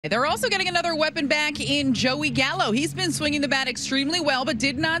They're also getting another weapon back in Joey Gallo. He's been swinging the bat extremely well, but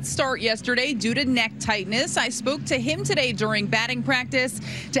did not start yesterday due to neck tightness. I spoke to him today during batting practice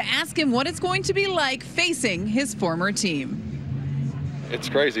to ask him what it's going to be like facing his former team. It's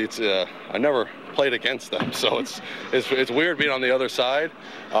crazy. I never played against them, so it's weird being on the other side.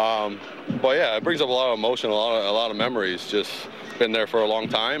 But yeah, it brings up a lot of emotion, a lot of memories. Just been there for a long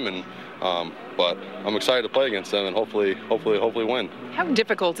time, and but I'm excited to play against them and hopefully win. How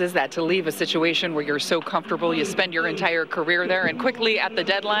difficult is that to leave a situation where you're so comfortable, you spend your entire career there, and quickly at the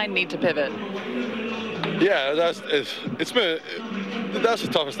deadline need to pivot? Yeah, that's the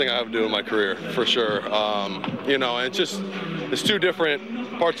toughest thing I have to do in my career, for sure. You know, and it's two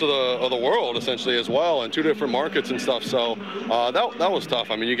different parts of the world essentially as well, and two different markets and stuff. So that was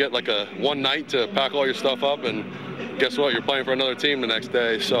tough. I mean, you get like one night to pack all your stuff up, and guess what? You're playing for another team the next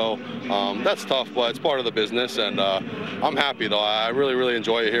day. So that's tough, but it's part of the business, and I'm happy though. I really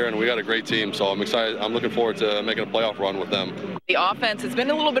enjoy it here, and we got a great team, so I'm excited. I'm looking forward to making a playoff run with them. The offense has been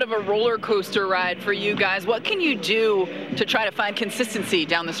a little bit of a roller coaster ride for you guys. What can you do to try to find consistency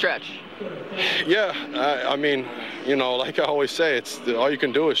down the stretch? Yeah, I mean, you know, like I always say, all you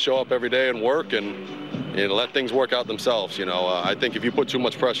can do is show up every day and work, and let things work out themselves. You know, I think if you put too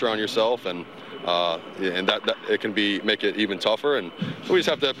much pressure on yourself, and that it can make it even tougher. And we just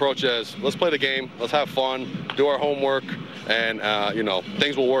have to approach it as, let's play the game, let's have fun, do our homework, and you know,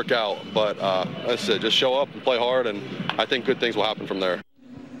 things will work out. But that's it. Just show up and play hard, and I think good things will happen from there.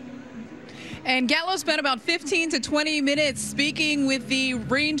 And Gallo spent about 15 to 20 minutes speaking with the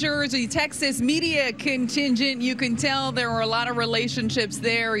Rangers, the Texas media contingent. You can tell there were a lot of relationships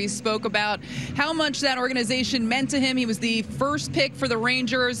there. He spoke about how much that organization meant to him. He was the first pick for the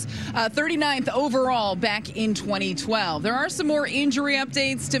Rangers, 39th overall back in 2012. There are some more injury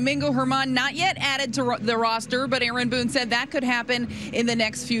updates. Domingo Germán not yet added to the roster, but Aaron Boone said that could happen in the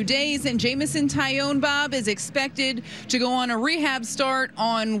next few days. And Jameson Taillon, Bob, is expected to go on a rehab start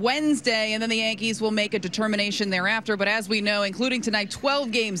on Wednesday, and then the Yankees will make a determination thereafter. But as we know, including tonight,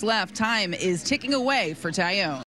 12 games left. Time is ticking away for Taillon.